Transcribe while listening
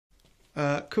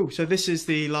Cool. So this is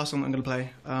the last song that I'm going to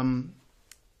play.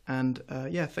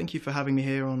 Yeah, thank you for having me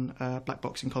here on Black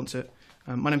Box in Concert.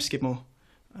 My name's Skidmore,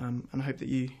 and I hope that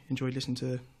you enjoyed listening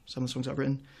to some of the songs I've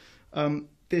written.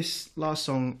 This last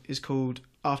song is called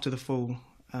After the Fall,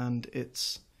 and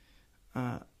it's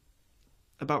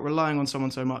about relying on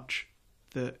someone so much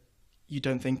that you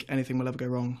don't think anything will ever go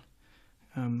wrong.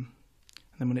 And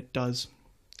then when it does,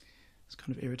 it's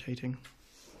kind of irritating.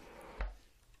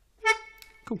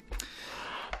 Cool.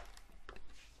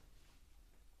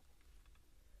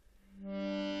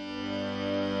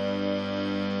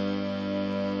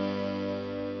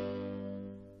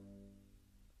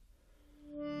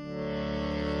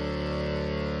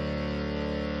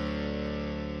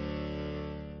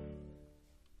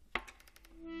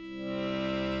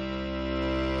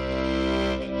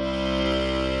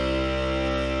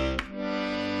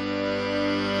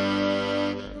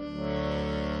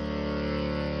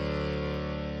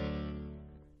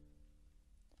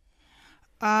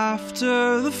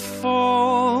 After the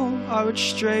fall, I would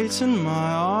straighten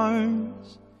my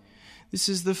arms. This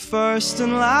is the first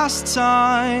and last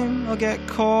time I'll get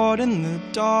caught in the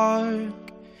dark.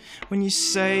 When you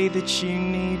say that you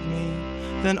need me,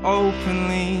 then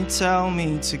openly tell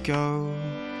me to go.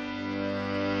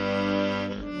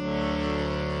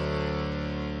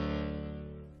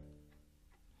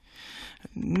 I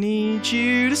need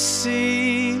you to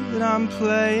see that I'm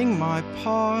playing my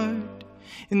part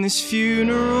in this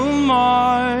funeral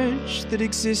march that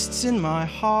exists in my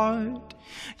heart.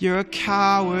 You're a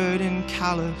coward and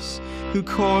callous who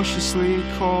cautiously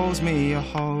calls me a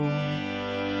hoe.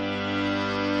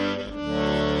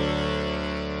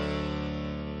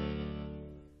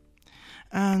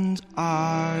 And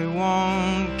I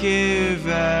won't give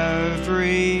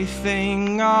everything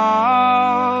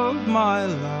of my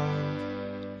love.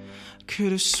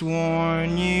 Could have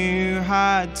sworn you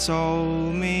had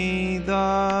told me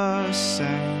the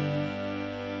same,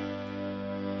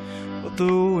 but the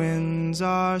winds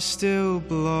are still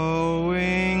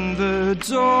blowing the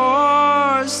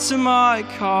doors to my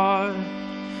car,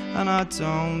 and I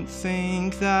don't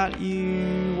think that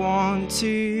you want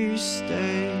to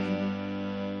stay.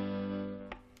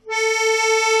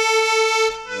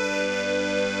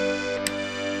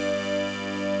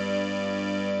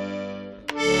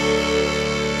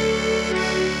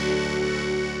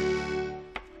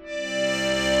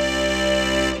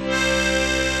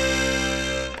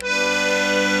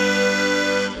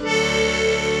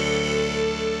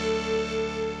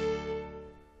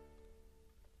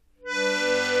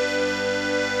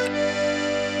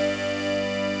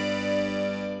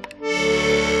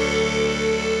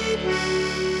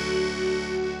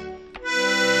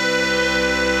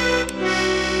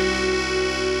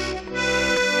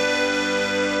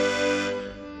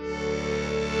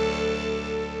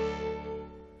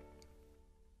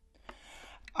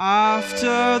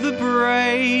 After the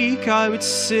break, I would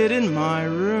sit in my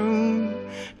room,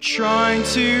 trying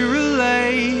to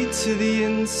relate to the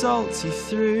insults you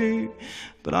threw.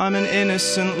 But I'm an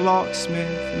innocent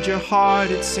locksmith, and your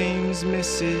heart, it seems,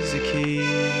 misses a key.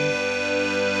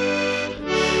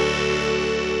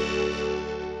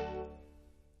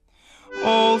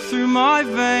 All through my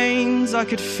veins I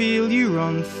could feel you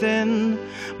run thin.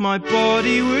 My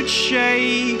body would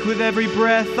shake with every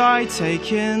breath I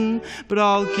take in. But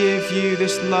I'll give you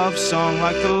this love song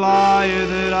like the liar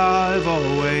that I've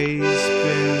always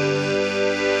been.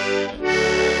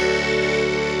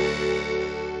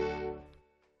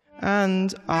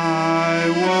 And I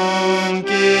won't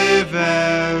give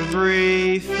everything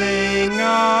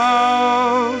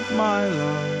of my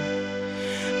love.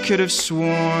 Could have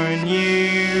sworn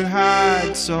you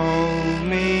had told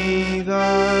me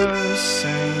the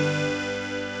same,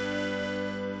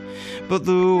 but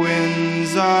the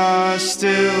winds are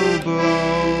still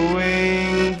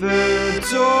blowing the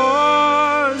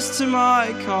doors to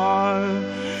my car,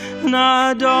 and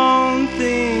I don't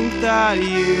think that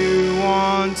you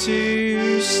want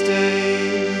to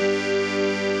stay.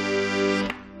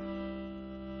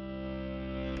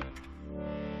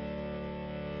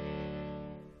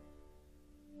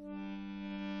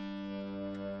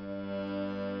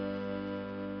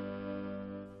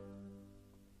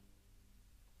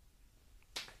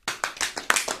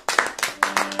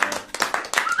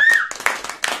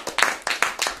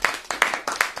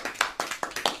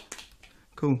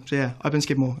 Cool. So yeah, I've been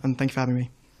Skidmore, and thank you for having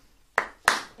me.